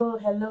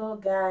Hello,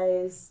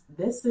 guys.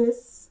 This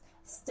is,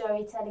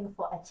 Storytelling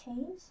for a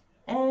change.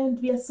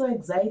 and we are so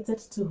excited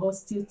to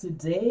host you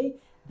today.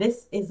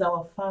 This is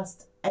our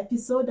first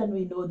episode, and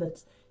we know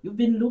that you've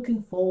been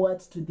looking forward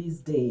to this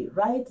day,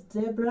 right,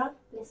 Deborah?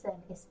 Listen,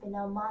 it's been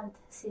a month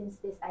since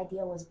this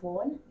idea was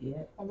born,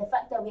 Yeah. and the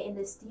fact that we're in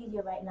the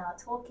studio right now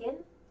talking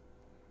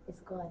is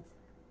God.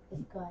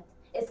 It's God.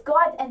 It's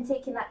God and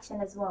taking action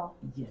as well.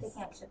 Yes.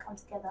 Taking action come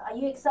together. Are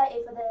you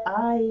excited for the?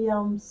 I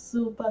am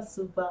super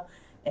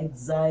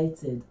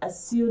excited.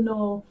 As you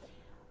know,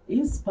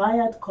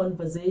 Inspired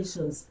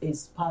Conversations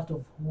is part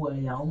of who I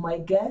am, I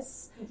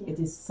guess. Yeah. It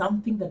is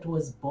something that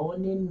was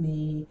born in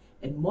me,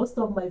 and most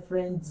of my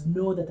friends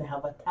know that I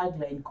have a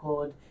tagline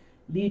called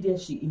Lydia,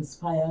 She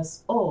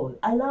Inspires All.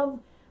 I love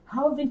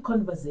having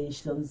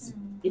conversations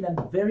in a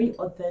very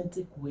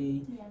authentic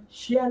way, Yeah.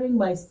 sharing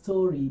my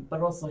story,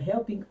 but also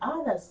helping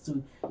others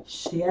to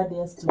share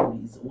their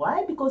stories.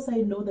 Why? Because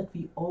I know that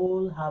we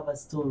all have a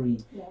story.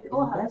 Yeah, we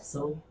all And have. that's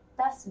so.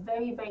 That's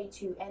very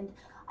true, and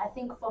I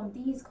think from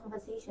these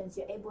conversations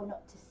you're able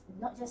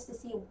not just to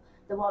see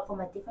the world from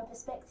a different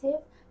perspective,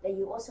 that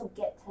you also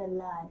get to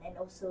learn and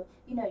also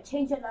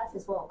change your life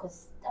as well,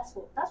 because that's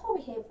what we're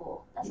here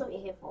for. That's what we're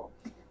here for.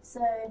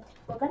 So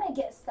we're gonna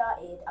get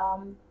started.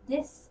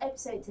 This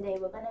episode today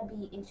we're gonna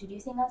be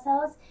introducing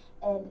ourselves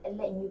and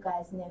letting you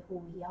guys know who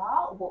we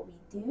are, what we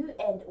do,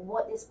 and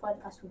what this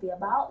podcast will be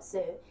about.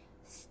 So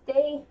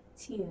stay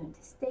tuned,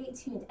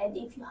 and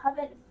if you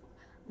haven't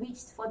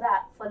reached for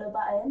that follow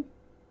button,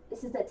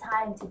 this is the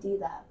time to do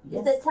that.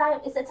 Yes.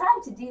 It's the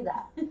time to do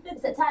that.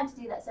 It's the time to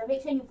do that. So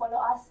make sure you follow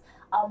us.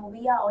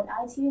 We are on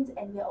iTunes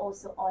and we are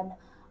also on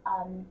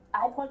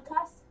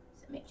iPodcast.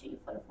 So make sure you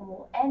follow for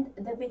more. And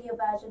the video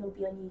version will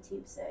be on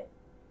YouTube. So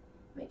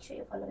make sure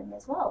you're following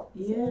as well.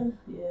 Yeah.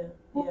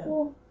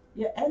 So,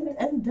 Yeah,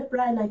 and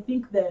Deborah, and I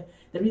think the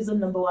reason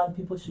number one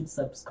people should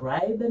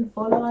subscribe and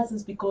follow us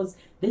is because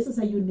this is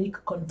a unique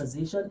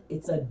conversation.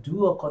 It's a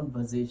dual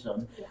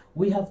conversation. Yeah.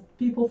 We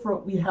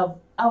have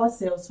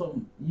ourselves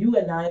from you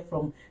and I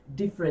from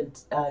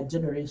different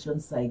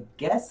generations, I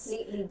guess.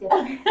 completely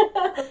different.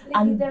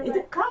 And different.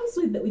 it comes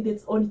with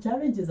its own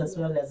challenges as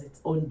well as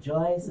its own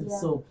joys, and Yeah.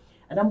 so.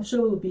 And I'm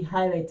sure we'll be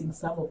highlighting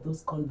some of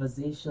those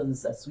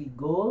conversations as we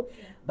go.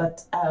 Yeah.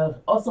 But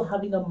also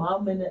having a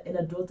mom and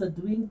a daughter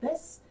doing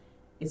this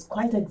is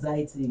quite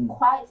exciting.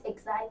 Quite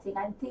exciting.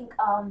 I think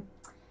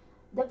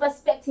the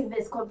perspective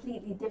is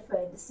completely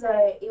different. So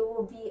it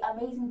will be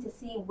amazing to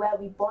see where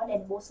we born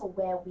and also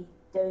where we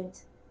don't.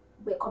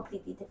 We're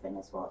completely different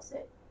as well. So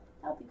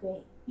that'll be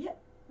great. Yeah.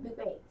 It'll be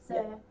great. So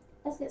Yeah.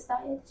 let's get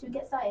started. Should we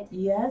get started?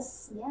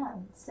 Yes. Yeah.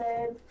 So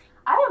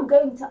I am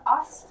going to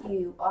ask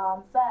you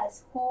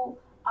first who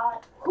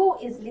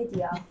is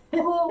Lydia?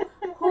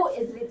 who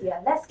is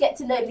Lydia? Let's get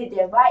to know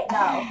Lydia right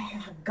now.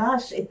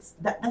 Gosh,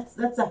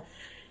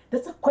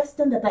 that's a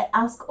question that I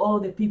ask all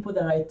the people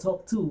that I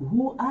talk to.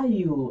 Who are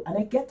you? And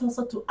I get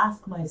also to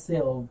ask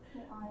myself,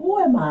 who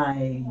am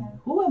I? Yeah.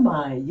 Who am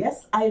I?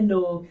 Yes, I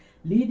know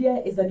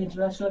Lydia is an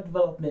international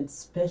development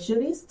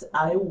specialist.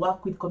 I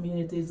work with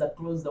communities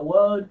across the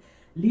world.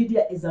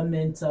 Lydia is a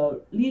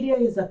mentor. Lydia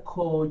is a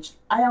coach.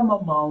 I am a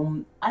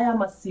mom. I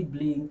am a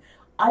sibling.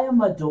 I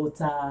am a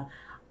daughter.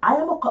 I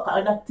am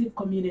an active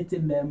community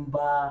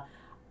member.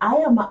 I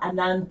am an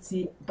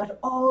auntie, but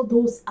all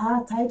those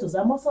are titles.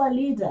 I'm also a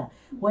leader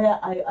where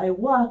I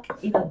work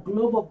in a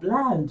global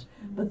brand,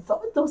 but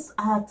those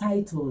are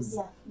titles.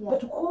 Yeah.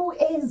 But who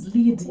is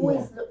Lydia? Who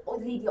is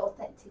Lydia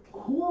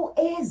authentically? Who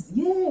is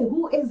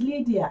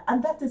Lydia?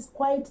 And that is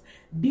quite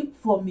deep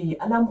for me.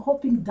 And I'm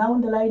hoping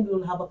down the line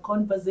we'll have a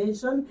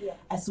conversation Yeah.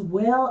 as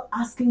well,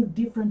 asking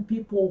different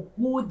people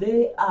who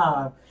they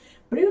are.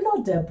 But you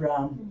know,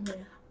 Deborah,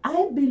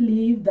 I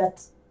believe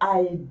that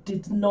I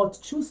did not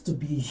choose to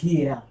be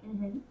here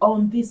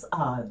on this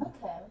earth.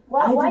 Okay.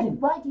 I Why didn't.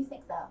 do you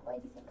think that? Why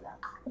do you think that?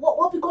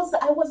 Well, because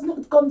I was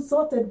not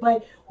consulted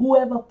by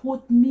whoever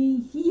put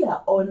me here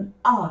on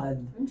earth.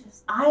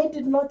 Interesting. I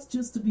did not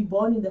choose to be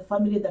born in the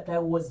family that I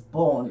was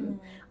born.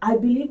 I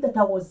believe that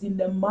I was in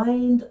the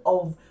mind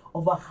of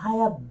a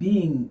higher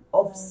being,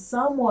 of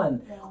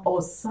someone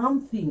or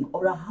something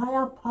or a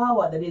higher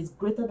power that is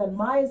greater than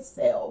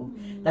myself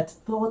that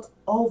thought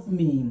of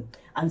me.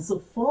 And so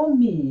for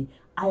me,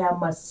 I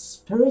am a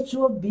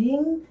spiritual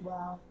being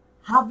Wow.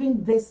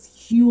 having this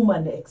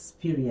human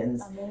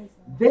experience. Amazing.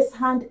 This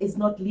hand is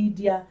not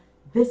Lydia.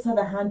 This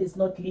other hand is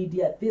not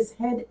Lydia. This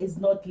head is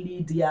not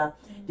Lydia.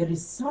 There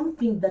is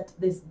something that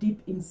is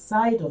deep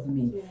inside of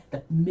me Yeah.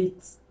 that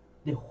makes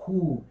the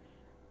who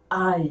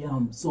I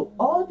am. So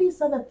all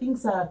these other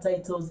things are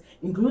titles,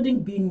 including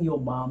being your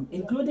mom,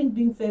 including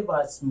being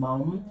Favor's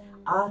mom,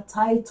 are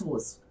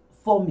titles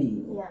for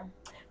me. Yeah.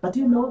 But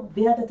you know,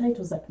 they are the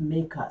titles that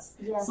make us.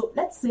 Yeah. So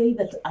let's say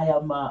that I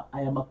am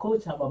a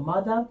coach, I'm a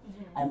mother,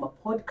 I'm a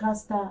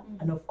podcaster,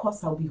 and of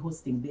course I'll be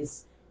hosting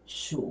this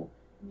show.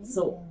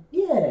 So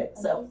yeah,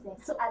 Amazing.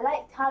 so I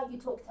liked how you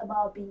talked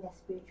about being a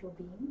spiritual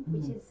being,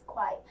 which is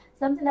quite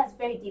something that's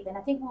very deep, and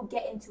I think we'll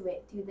get into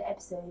it through the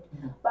episode.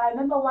 But I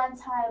remember one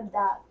time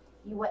that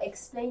you were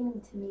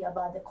explaining to me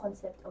about the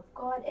concept of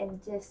God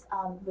and just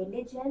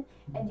religion,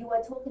 and you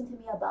were talking to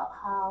me about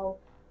how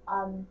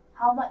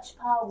much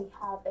power we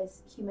have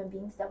as human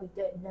beings that we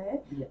don't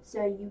know. Yeah.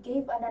 So you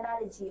gave an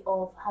analogy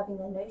of having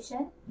an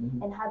ocean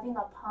and having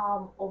a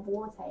palm of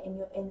water on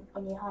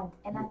your hand,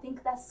 and I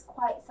think that's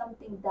quite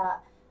something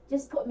that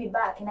just put me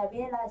back, and I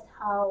realized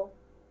how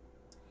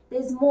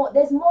there's more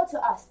to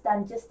us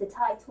than just the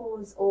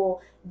titles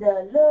or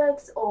the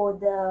looks or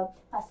the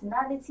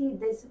personality.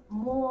 There's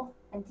more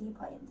and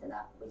deeper into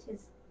that, which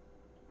is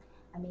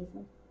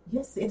amazing.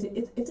 Yes, it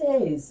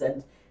is.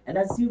 And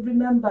as you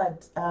remembered,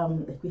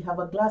 we have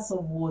a glass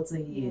of water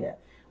here.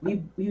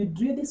 We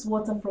drew this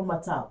water from a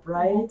tap,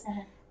 right?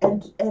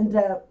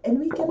 And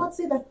we cannot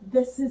say that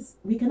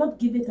we cannot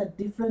give it a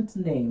different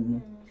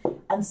name.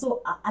 And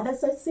so,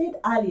 as I said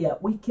earlier,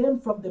 we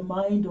came from the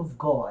mind of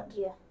God.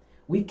 Yeah.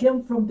 We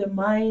came from the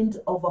mind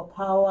of a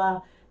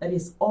power that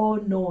is all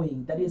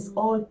knowing, that is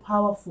all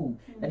powerful,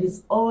 that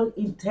is all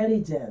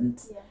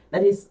intelligent,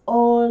 that is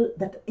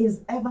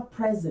ever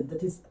present,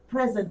 that is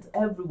present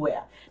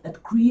everywhere,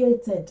 that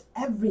created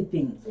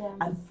everything. Yeah.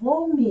 And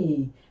for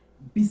me,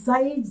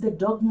 besides the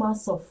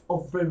dogmas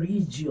of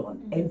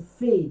religion and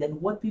faith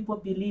and what people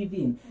believe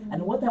in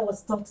and what I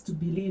was taught to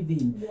believe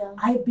in,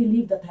 I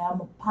believe that I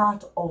am a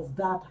part of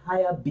that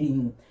higher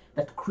being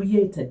that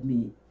created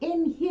me.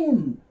 In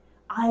Him,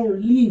 I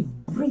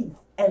live, breathe,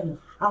 and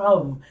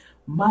have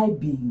my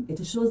being.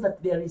 It shows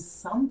that there is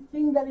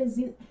something that is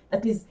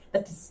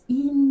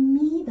in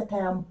me, that I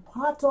am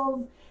part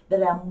of,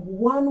 that I am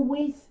one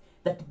with,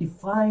 that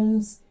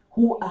defines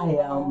who I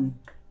am.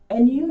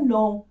 And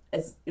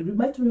as you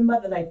might remember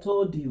that I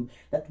told you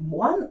that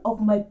one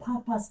of my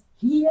purpose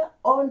here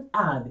on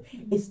earth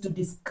is to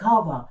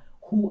discover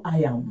who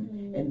I am.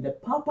 And the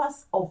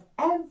purpose of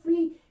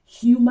every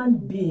human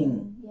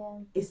being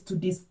is to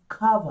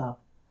discover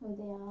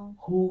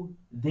who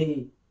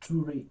they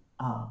truly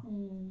are.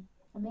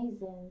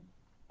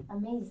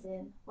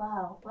 Amazing.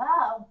 Wow,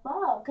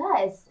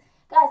 guys,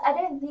 I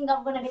don't think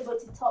I'm gonna be able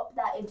to top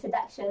that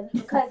introduction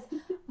because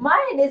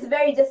mine is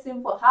very just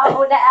simple. How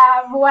old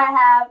I am, who I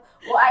have,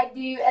 what I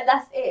do, and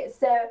that's it.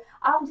 So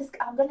I'm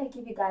gonna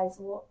give you guys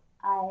what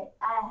I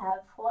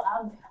have, what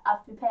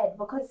I've prepared,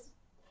 because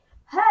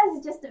hers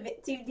is just a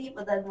bit too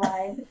deeper than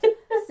mine.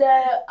 So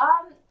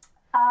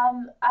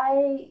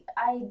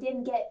I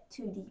didn't get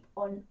too deep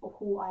on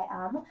who I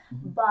am,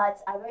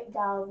 but I wrote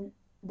down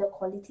the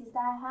qualities that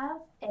I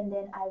have, and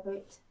then I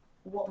wrote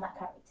what my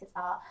characters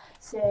are.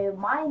 So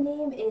my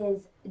name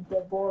is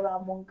Deborah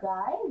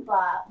Mungai,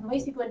 but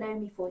most people know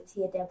me for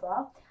Tia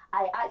Deborah.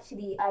 I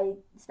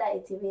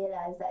started to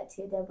realize that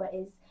Tia Deborah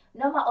is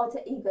not my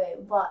alter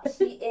ego, but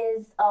she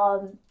is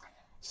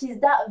she's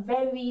that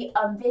very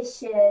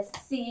ambitious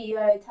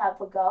CEO type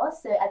of girl.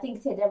 So I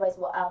think Tia Deborah is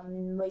what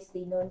I'm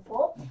mostly known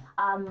for.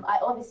 I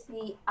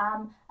obviously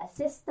am a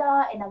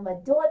sister and I'm a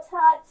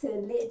daughter to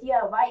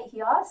Lydia right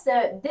here.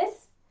 So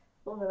this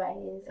woman right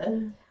here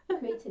is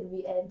created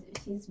me, and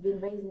she's been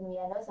raising me.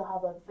 And I also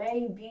have a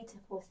very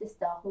beautiful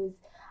sister who's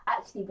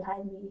actually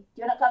behind me.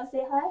 Do you want to come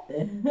say hi?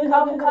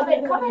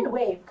 Come and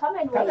wave. Come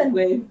and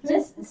wave.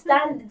 Just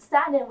stand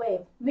and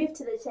wave. Move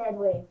to the chair and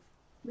wave.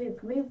 Move.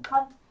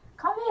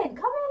 Come in.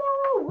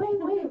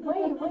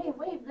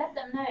 Wave. Let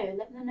them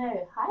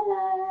know.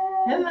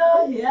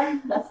 Hello. Yeah,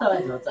 that's our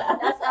daughter.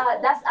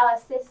 That's our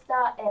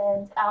sister,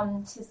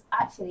 and she's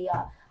actually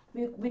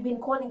we've been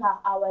calling her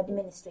our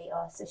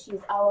administrator. So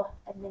she's our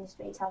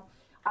administrator.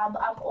 I'm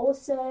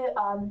also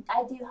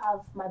I do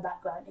have my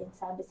background in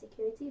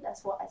cybersecurity.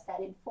 That's what I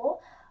studied for,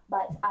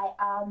 but I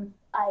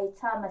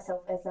term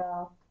myself as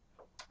a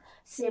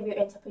serial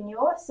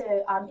entrepreneur.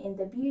 So I'm in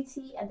the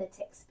beauty and the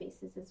tech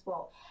spaces as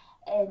well.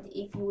 And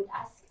if you would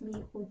ask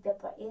me who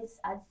Deborah is,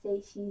 I'd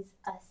say she's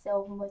a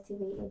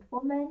self-motivated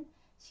woman.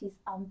 She's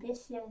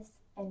ambitious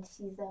and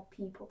she's a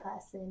people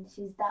person.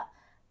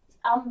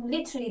 I'm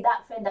literally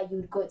that friend that you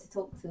would go to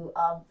talk to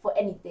for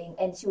anything,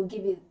 and she will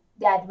give you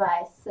the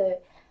advice. So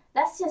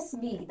that's just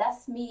me.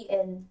 That's me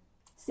in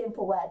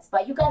simple words.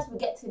 But you guys will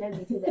get to know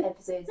me through the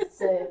episodes.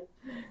 So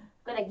I'm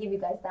gonna give you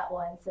guys that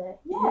one. So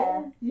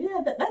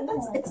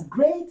it's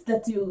great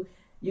that you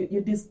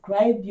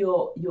describe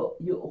your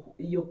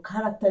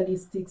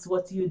characteristics,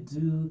 what you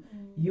do,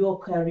 your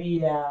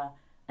career,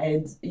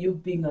 and you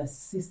being a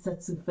sister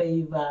to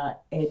Favor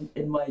and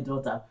my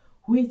daughter,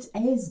 which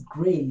is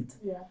great.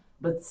 Yeah.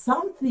 But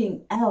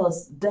something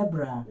else,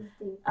 Deborah,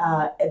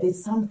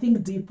 there's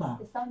something deeper.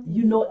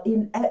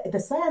 The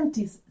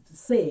scientists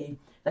say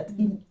that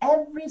in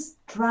every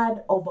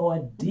strand of our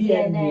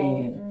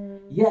DNA,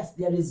 yes,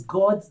 there is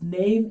God's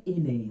name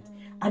in it.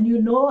 And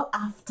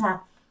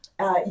after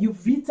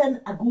you've written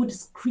a good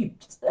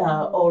script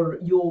or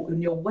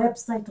on your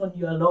website, on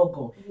your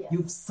logo,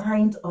 you've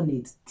signed on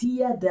it,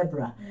 Tia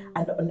Deborah.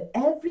 And on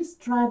every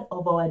strand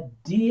of our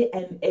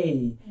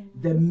DNA,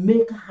 the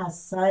Maker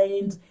has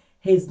signed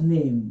His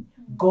name,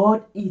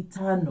 God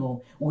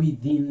eternal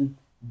within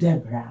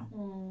Deborah.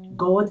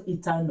 God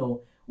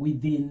eternal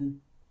within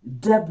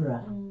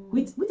Deborah,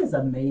 which is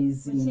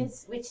amazing.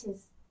 Which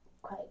is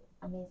quite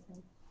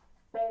amazing.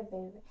 Very,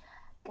 very.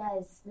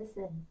 Guys,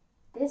 listen.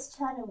 This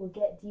channel will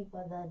get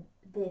deeper than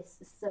this,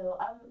 so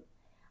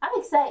I'm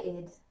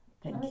excited.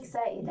 Thank I'm you.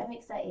 excited. Yeah. I'm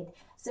excited.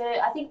 So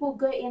I think we'll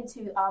go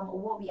into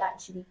what we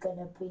actually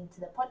gonna bring to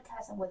the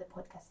podcast and what the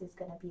podcast is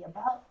gonna be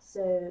about.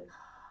 So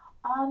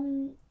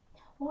um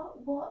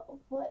what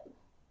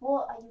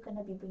are you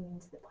gonna be bringing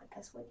to the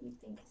podcast? What do you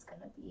think is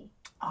gonna be?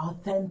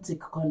 Authentic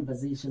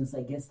conversations,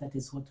 I guess that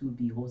is what we'll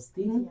be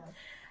hosting.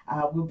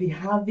 Yeah. We'll be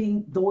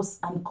having those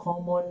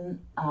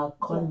uncommon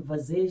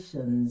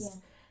conversations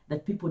Yeah.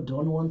 that people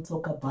don't want to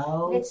talk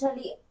about.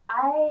 Literally,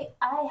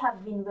 I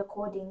have been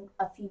recording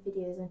a few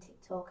videos on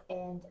TikTok,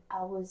 and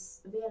I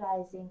was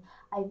realizing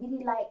I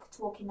really like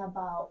talking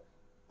about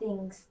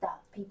things that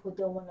people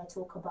don't want to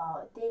talk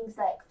about. Things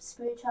like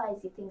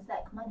spirituality, things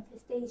like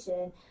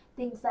manifestation,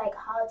 things like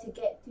how to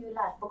get through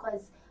life.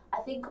 Because I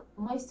think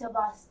most of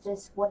us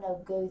just want to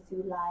go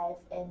through life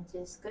and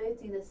just go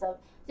through the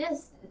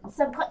just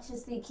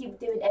subconsciously keep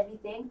doing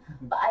everything.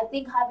 Mhm. But I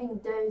think having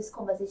those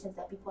conversations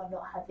that people are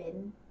not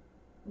having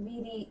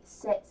really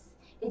sets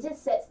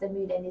the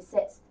mood, and it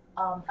sets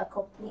a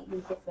completely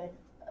different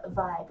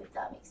vibe, if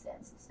that makes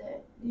sense. So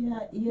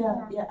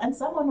Yeah. And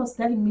someone was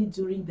telling me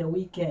during the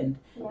weekend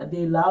yeah. that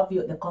they love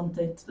the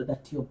content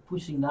that you're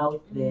pushing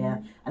out there,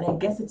 Mhm. and I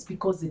guess it's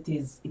because it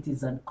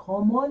is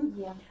uncommon.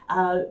 Yeah.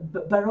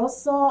 But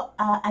also,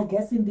 I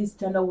guess in this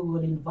channel we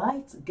will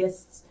invite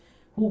guests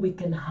who we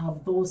can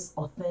have those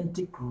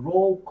authentic,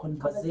 raw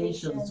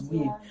conversations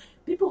with. Yeah.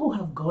 People who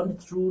have gone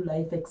through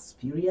life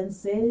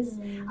experiences,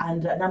 Mhm.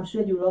 and I'm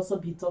sure you'll also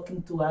be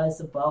talking to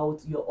us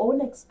about your own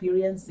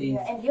experiences.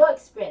 Yeah, and your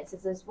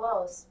experiences as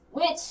well,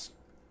 which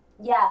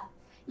yeah,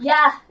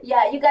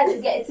 you guys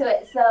will get into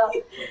it. So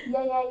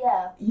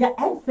yeah. Yeah,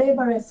 and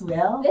Favor as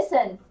well.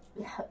 Listen,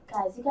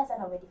 guys, you guys are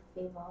not ready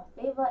for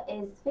Favor.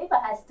 Favor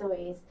has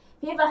stories.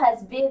 Favor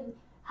has been.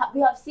 We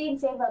have seen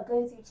Favor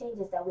go through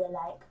changes that we're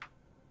like,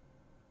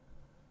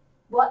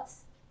 what?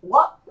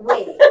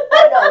 Wait,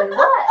 hold on,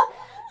 what?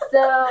 So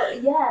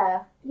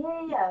yeah.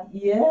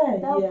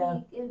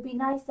 It would be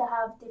nice to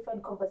have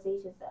different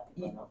conversations that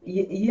people not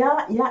be.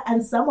 Yeah,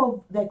 and some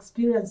of the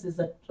experiences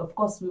that, of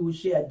course, we will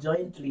share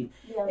jointly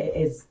Yeah.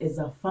 as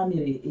a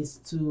family is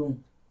to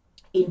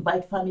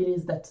invite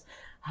families that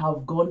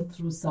have gone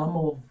through some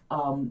of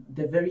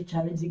the very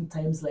challenging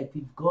times like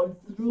we've gone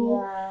through.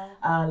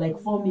 Yeah. Like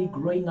for me, Yeah.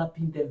 growing up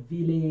in the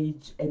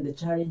village and the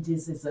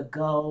challenges as a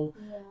girl,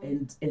 Yeah.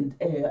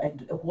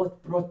 and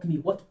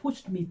what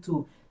pushed me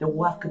to the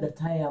work Yeah.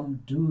 that I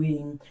am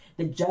doing,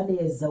 the journey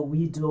as a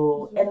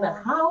widow, and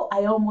Yeah. how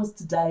I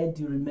almost died.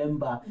 You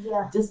remember,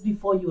 Yeah. just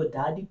before your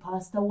daddy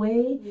passed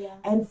away, Yeah.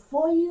 and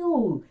for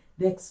you,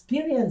 the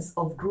experience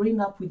of growing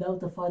up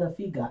without a father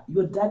figure,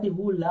 your daddy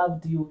who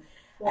loved you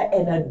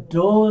and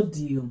adored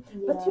you.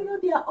 But you know,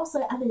 there are also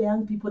other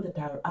young people that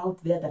are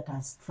out there that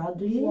are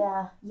struggling.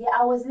 Yeah,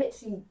 I was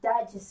literally,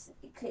 that just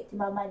clicked in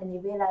my mind, and you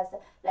realize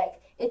that, like,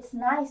 it's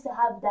nice to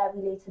have that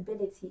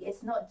relatability.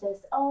 It's not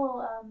just,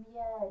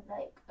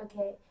 like,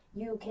 okay,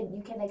 you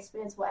can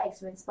experience what I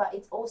experienced, but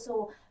it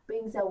also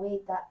brings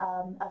away that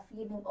a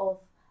feeling of,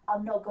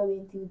 I'm not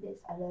going through this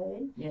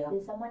alone. Yeah.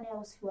 There's someone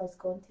else who has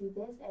gone through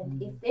this, and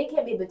Mhm. if they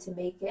can be able to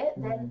make it,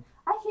 then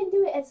I can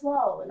do it as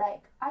well.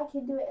 Like, I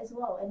can do it as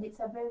well. And it's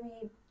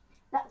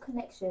that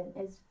connection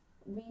is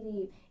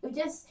really,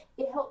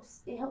 it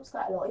helps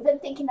quite a lot. Even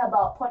thinking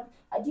about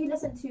do you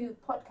listen to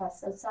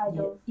podcasts outside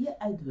of? Yeah,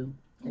 I do.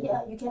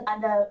 Yeah, you can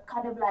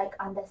kind of like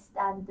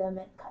understand them,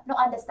 and not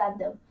understand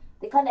them.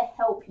 They kind of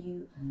help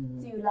you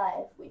through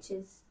life, which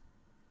is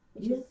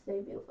so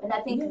beautiful. And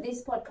I think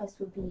this podcast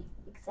will be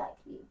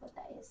exactly what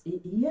that is.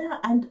 Yeah,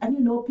 and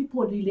you know,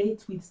 people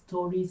relate with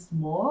stories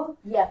more.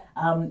 Yeah.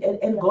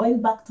 And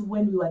going back to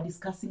when we were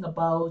discussing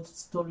about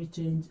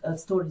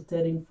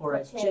storytelling for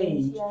a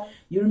change. Yeah.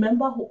 You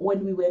remember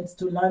when we went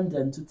to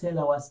London to tell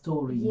our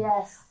story?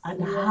 Yes. And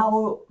yes.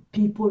 how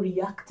people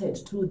reacted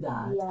to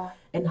that. Yeah.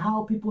 And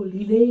how people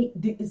relate.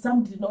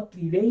 Some did not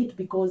relate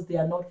because they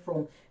are not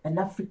from an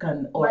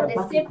African or but a the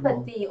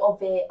background. sympathy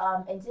of it,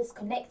 and just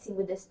connecting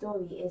with the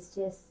story is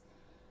just,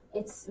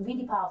 it's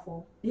really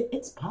powerful.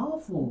 It's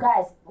powerful.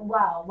 Guys,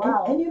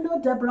 wow. And you know,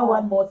 Deborah,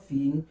 one more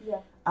thing. Yeah.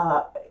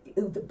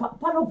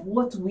 Part of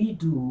what we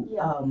do,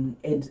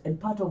 and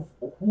part of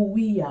who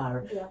we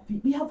are,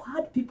 we have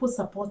had people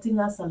supporting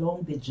us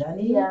along the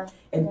journey,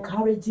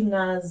 encouraging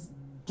us,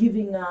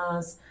 giving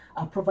us,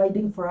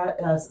 providing for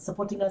us,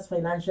 supporting us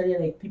financially,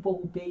 like people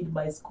who paid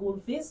my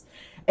school fees,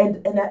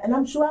 and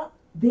I'm sure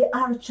there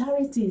are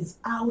charities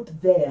out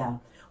there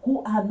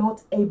who are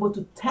not able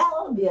to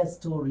tell their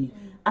story.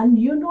 And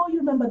you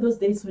remember those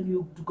days when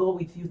you go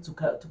with you to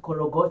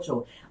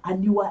Korogocho,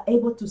 and you were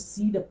able to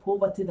see the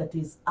poverty that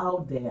is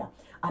out there.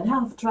 And I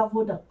have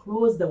traveled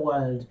across the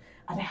world,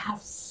 and I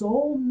have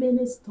so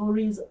many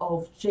stories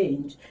of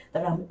change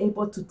that I'm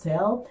able to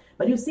tell.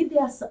 But you see,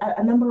 there's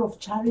a number of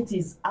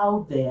charities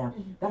out there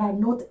that are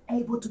not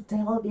able to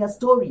tell their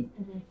story.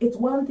 It's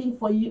one thing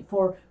for you,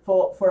 for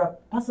a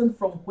person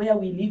from where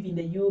we live in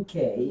the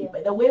UK,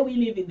 by the way we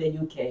live in the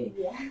UK,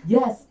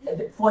 yes,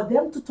 for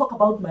them to talk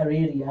about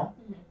malaria,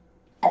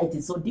 And it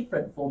is so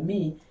different for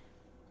me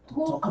to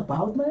talk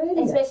about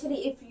malaria.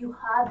 Especially if you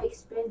have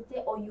experienced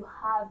it or you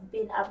have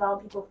been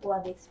around people who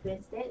have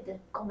experienced it, the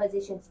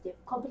conversation's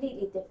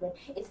completely different.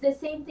 It's the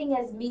same thing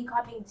as me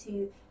coming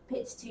to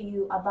pitch to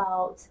you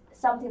about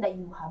something that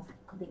you have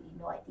completely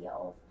no idea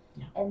of.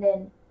 Yeah. And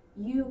then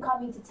you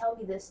coming to tell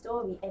me the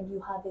story and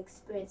you have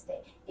experienced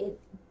it. It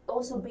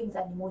also brings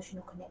an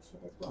emotional connection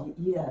as well.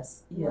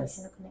 Yes.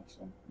 Emotional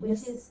connection,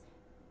 which is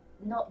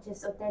not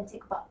just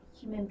authentic, but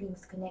human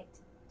beings connect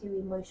through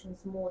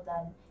emotions more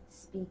than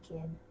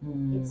speaking.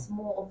 It's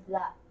more of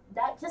that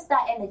just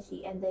that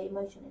energy and the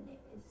emotion in it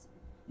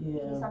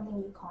is something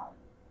you can't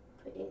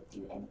put it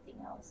through anything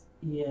else.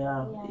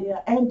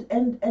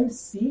 And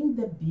seeing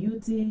the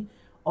beauty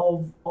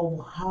of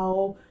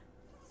how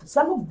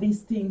some of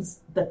these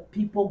things that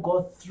people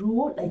go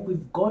through, like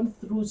we've gone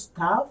through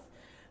stuff,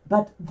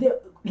 but the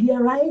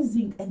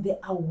realizing and the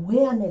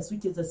awareness,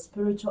 which is a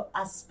spiritual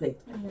aspect,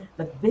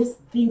 that these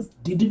things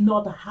did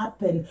not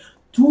happen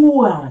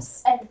to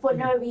us. And for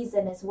no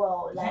reason as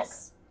well. Like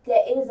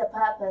there is a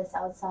purpose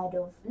outside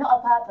of,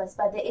 not a purpose,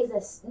 but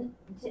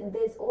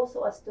there's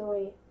also a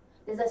story.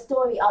 There's a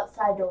story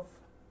outside of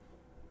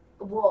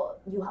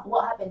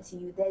what happened to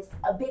you. There's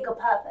a bigger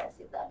purpose,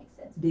 if that makes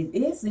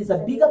sense. There's a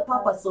bigger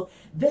purpose. So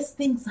these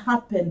things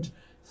happened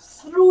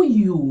through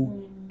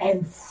you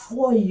and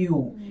for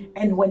you.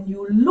 And when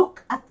you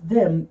look at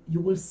them,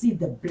 you will see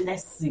the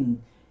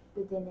blessing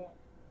within it.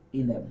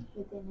 In them.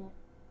 Within it.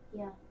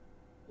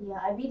 Yeah,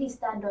 I really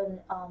stand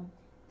on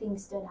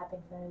things don't happen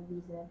for a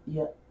reason.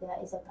 Yeah. There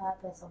is a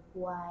purpose of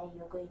why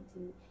you're going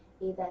to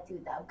either do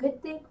that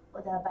good thing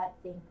or that bad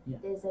thing. Yeah.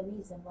 There's a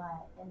reason why.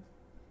 And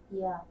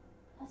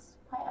that's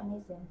quite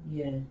amazing.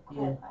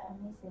 Quite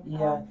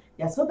amazing.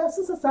 Yeah. So that's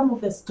also some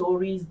of the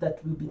stories that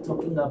we'll be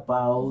talking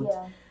about.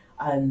 Yeah.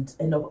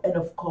 And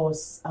of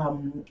course,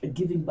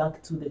 giving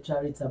back to the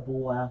charitable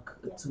work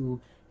to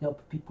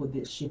help people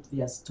that shape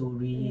their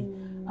story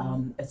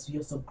as we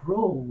also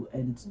grow.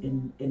 And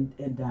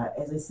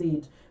as I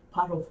said,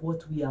 part of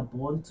what we are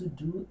born to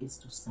do is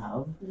to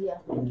serve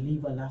and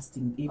leave a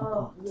lasting impact.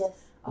 Oh, yes.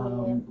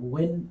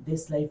 When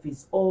this life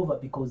is over,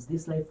 because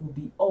this life will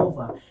be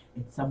over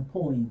at some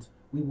point,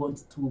 we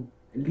want to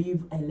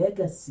leave a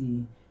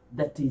legacy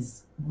that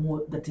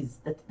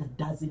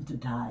doesn't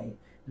die.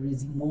 There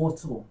is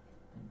immortal,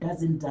 that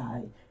doesn't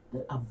die.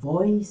 A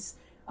voice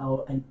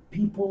and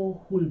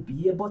people who will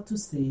be able to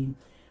say,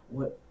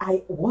 well,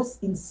 I was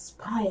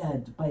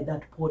inspired by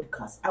that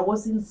podcast. I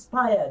was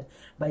inspired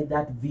by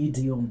that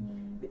video.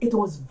 It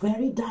was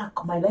very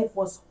dark. My life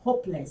was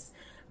hopeless,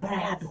 but I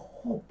had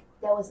hope.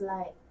 There was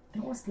light.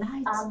 There was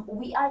light.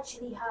 We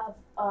actually have,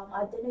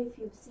 I don't know if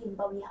you've seen,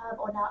 but we have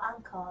on our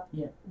anchor,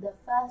 the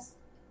first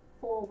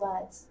 4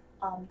 words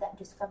that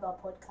describe our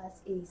podcast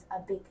is a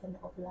beacon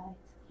of light.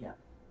 Yeah.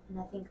 And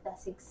I think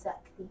that's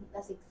exactly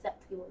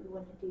what we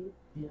want to do.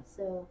 Yeah.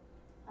 So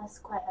that's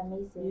quite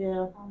amazing.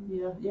 Yeah.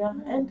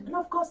 And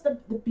of course the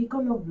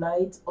beacon of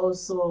light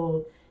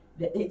also,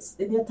 there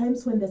are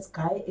times when the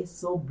sky is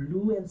so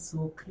blue and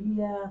so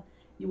clear.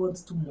 You want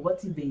to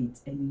motivate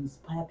and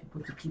inspire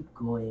people to keep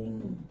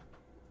going.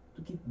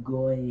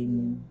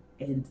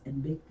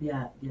 And make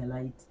their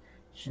light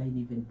shine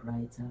even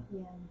brighter.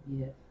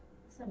 Yeah.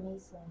 It's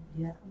amazing.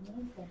 Yeah.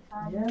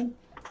 Amazing.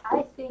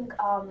 I think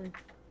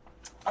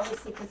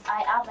obviously because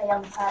I am a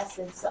young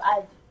person, so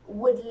I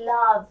would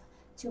love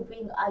to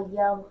bring a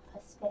young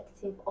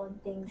perspective on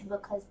things,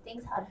 because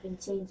things have been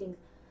changing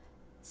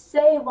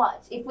so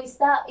much. If we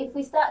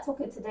start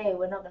talking today,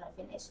 we're not gonna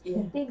finish.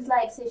 Things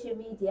like social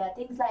media,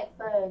 things like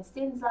phones,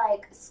 things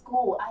like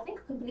school. I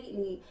think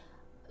completely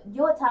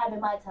your time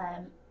and my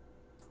time,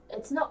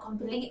 it's not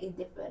completely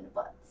different,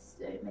 but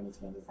so many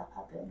changes have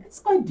happened. It's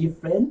quite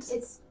different.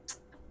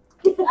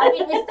 I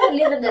mean, we still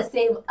live in the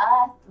same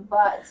earth,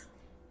 but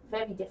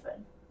very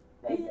different.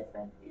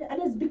 Different. Yeah,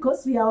 and it's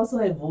because we are also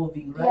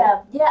evolving,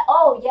 right? Yeah.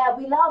 Oh, yeah.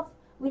 We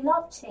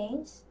love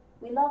change.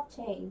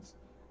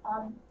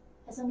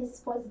 As long as it's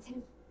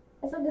positive.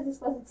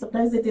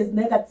 Sometimes it is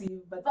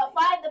negative, but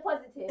find the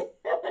positive.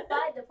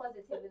 Find the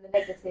positive in the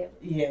negative.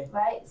 Yeah.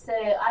 Right. So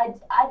I'd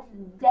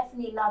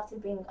definitely love to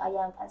bring a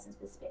young person's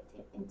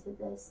perspective into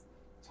this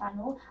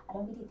channel. I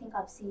don't really think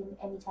I've seen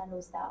any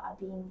channels that are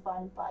being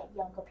run by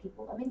younger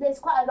people. I mean, there's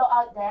quite a lot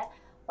out there,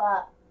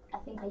 but I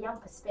think a young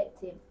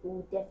perspective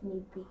will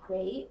definitely be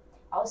great.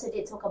 I also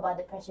did talk about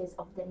the pressures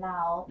of the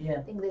now. Yeah.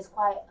 I think there's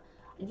quite.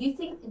 Do you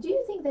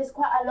think there's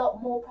quite a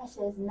lot more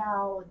pressures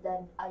now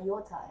than at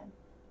your time?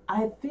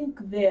 I think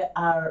there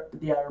are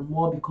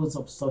more because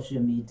of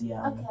social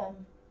media. Okay.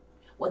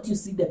 What you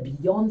see, the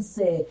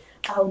Beyonce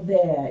out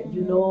there,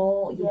 you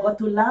go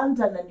to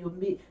London and you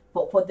meet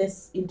for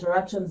these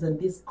interactions and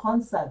these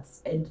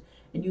concerts, and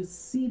you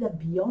see the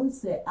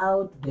Beyonce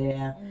out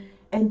there.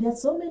 And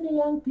there's so many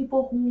young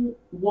people who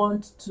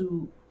want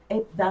to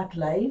ape that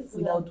life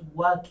without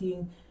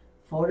working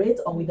for it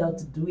or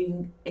without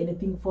doing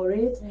anything for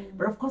it.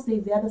 But of course,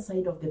 there's the other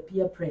side of the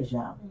peer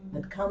pressure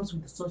that comes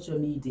with social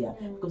media.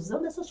 Because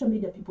on the social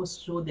media, people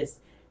show this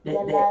the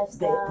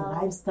lifestyle,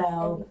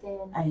 lifestyle,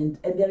 everything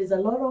and there is a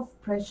lot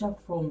of pressure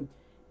from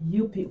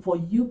for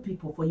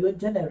your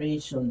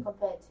generation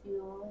compared to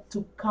yours.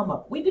 to come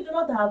up. We did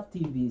not have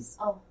TVs.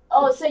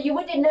 Oh, so you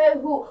wouldn't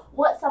know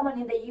what someone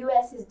in the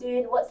US is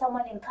doing, what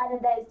someone in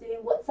Canada is doing,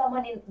 what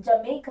someone in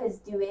Jamaica is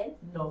doing,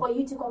 No. for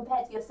you to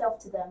compare yourself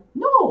to them.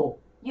 No.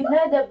 You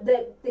know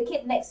the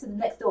kid next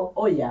door.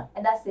 Oh yeah.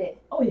 And that's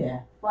it. Oh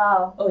yeah.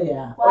 Wow. Oh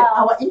yeah. Wow.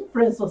 Our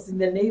influence was in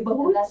the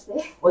neighborhood. And that's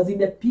it. Was in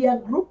the peer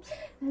groups.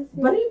 That's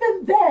it. But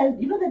even then,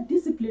 the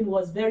discipline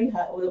was very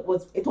hard.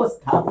 It was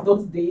tough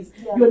those days.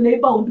 Yeah. Your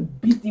neighbor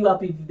would beat you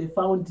up if they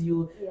found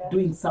you Yeah.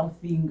 doing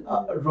something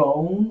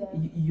wrong.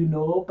 Yeah.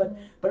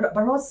 But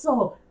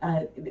also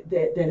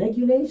the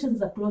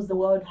regulations across the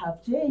world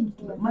have changed.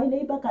 Yeah. My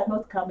neighbor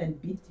cannot come and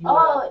beat you.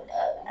 Oh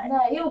no,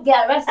 he'll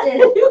get arrested.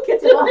 You get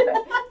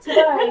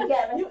Tomorrow you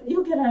get arrested.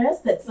 you get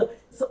arrested.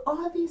 So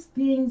all these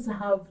things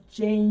have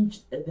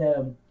changed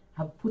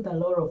have put a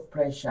lot of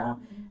pressure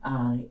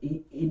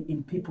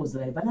in people's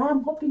life. And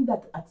I'm hoping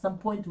that at some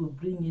point we'll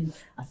bring in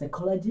a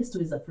psychologist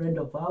who is a friend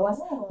of ours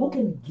who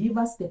can give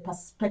us the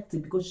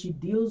perspective, because she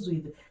deals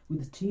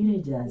with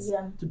teenagers,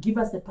 to give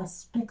us the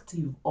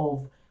perspective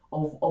of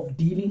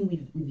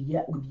dealing with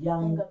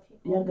younger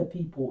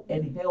people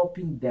and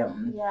helping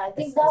them. Yeah, I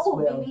think as that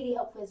would well. be really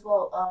helpful as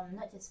well.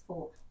 Not just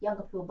for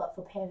younger people, but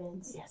for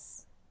parents.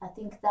 Yes. I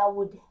think that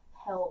would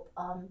help.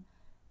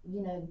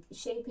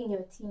 Shaping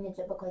your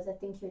teenager, because I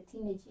think your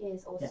teenage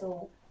years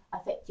also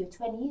affect your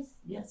 20s.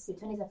 Yes. Your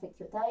 20s affect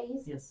your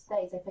 30s. Yes.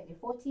 30s affect your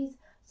 40s.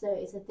 So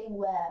it's a thing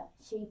where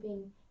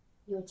shaping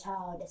your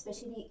child,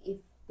 especially if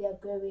they're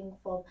going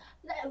from,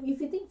 if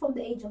you think from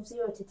the age of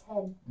 0 to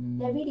 10,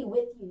 they're really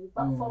with you.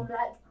 But from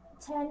like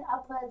 10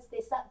 upwards,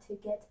 they start to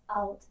get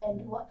out,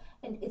 and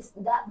it's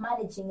that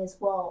managing as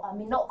well. I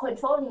mean, not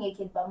controlling a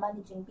kid, but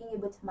managing, being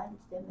able to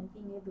manage them and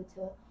being able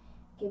to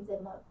give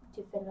them a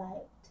different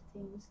life to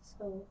things.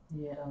 So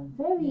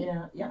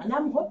and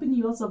I'm hoping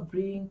you also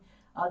bring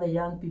other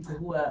young people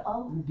who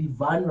will be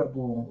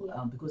vulnerable,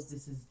 because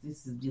this is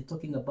you're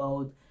talking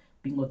about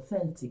being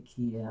authentic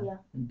here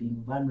and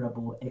being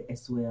vulnerable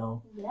as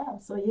well. Yeah.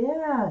 So we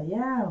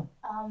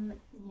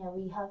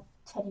have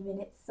 20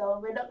 minutes, so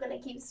we're not gonna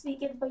keep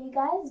speaking for you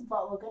guys,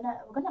 but we're gonna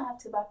have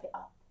to wrap it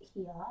up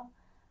here,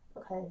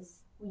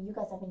 because you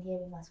guys have been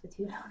hearing us for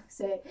too long,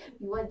 so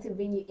we want to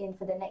bring you in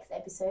for the next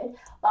episode.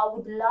 But I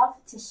would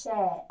love to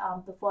share,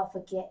 before I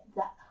forget,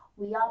 that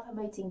we are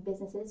promoting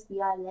businesses. We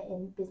are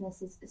letting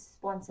businesses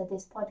sponsor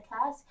this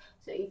podcast.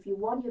 So if you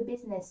want your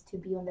business to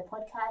be on the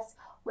podcast,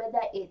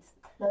 whether it's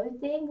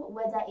clothing,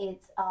 whether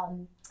it's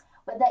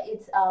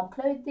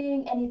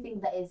clothing,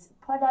 anything that is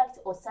product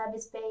or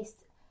service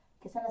based,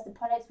 you can send us the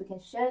products. We can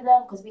show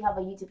them, because we have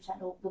a YouTube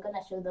channel. We're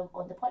gonna show them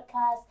on the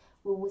podcast.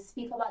 We will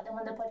speak about them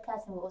on the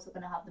podcast, and we're also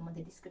going to have them on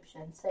the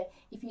description. So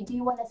if you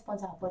do want to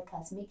sponsor our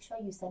podcast, make sure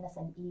you send us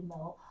an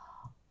email,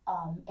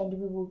 and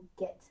we will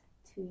get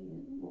to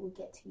you. We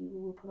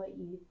will promote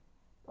you,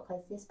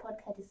 because this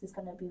podcast is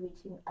going to be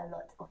reaching a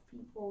lot of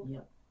people.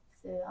 Yeah.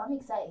 So I'm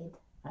excited.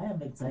 I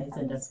am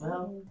excited as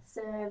well.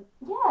 So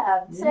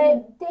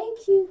so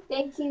thank you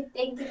for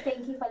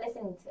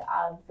listening to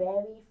our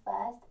very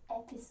first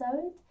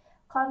episode.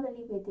 Can't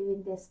believe we're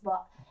doing this,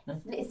 but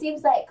it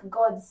seems like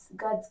God's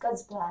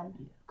plan.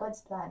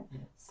 God's plan.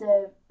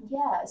 So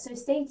so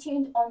stay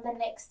tuned on the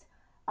next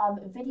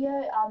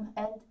video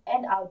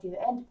and audio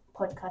and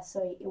podcast.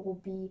 Sorry, it will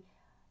be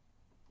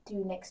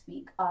due next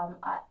week on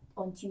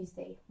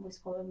Tuesday.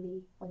 Most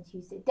probably on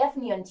Tuesday.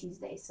 Definitely on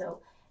Tuesday.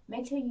 So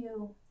make sure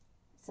you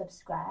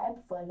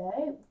subscribe,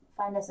 follow,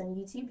 find us on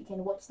YouTube. You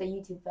can watch the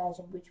YouTube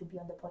version, which will be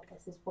on the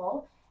podcast as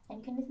well. And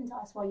you can listen to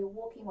us while you're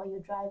walking, while you're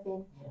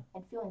driving,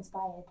 and feel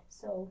inspired.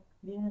 So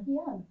let's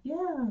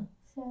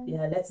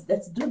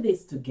do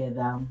this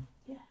together.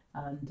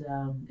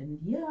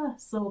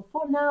 So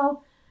for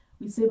now,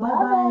 we say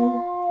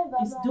bye.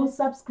 Please do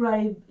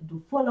subscribe, do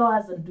follow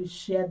us, and do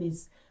share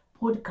this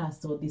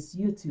podcast or this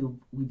YouTube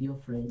with your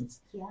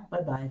friends.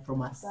 Bye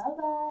from us. Bye.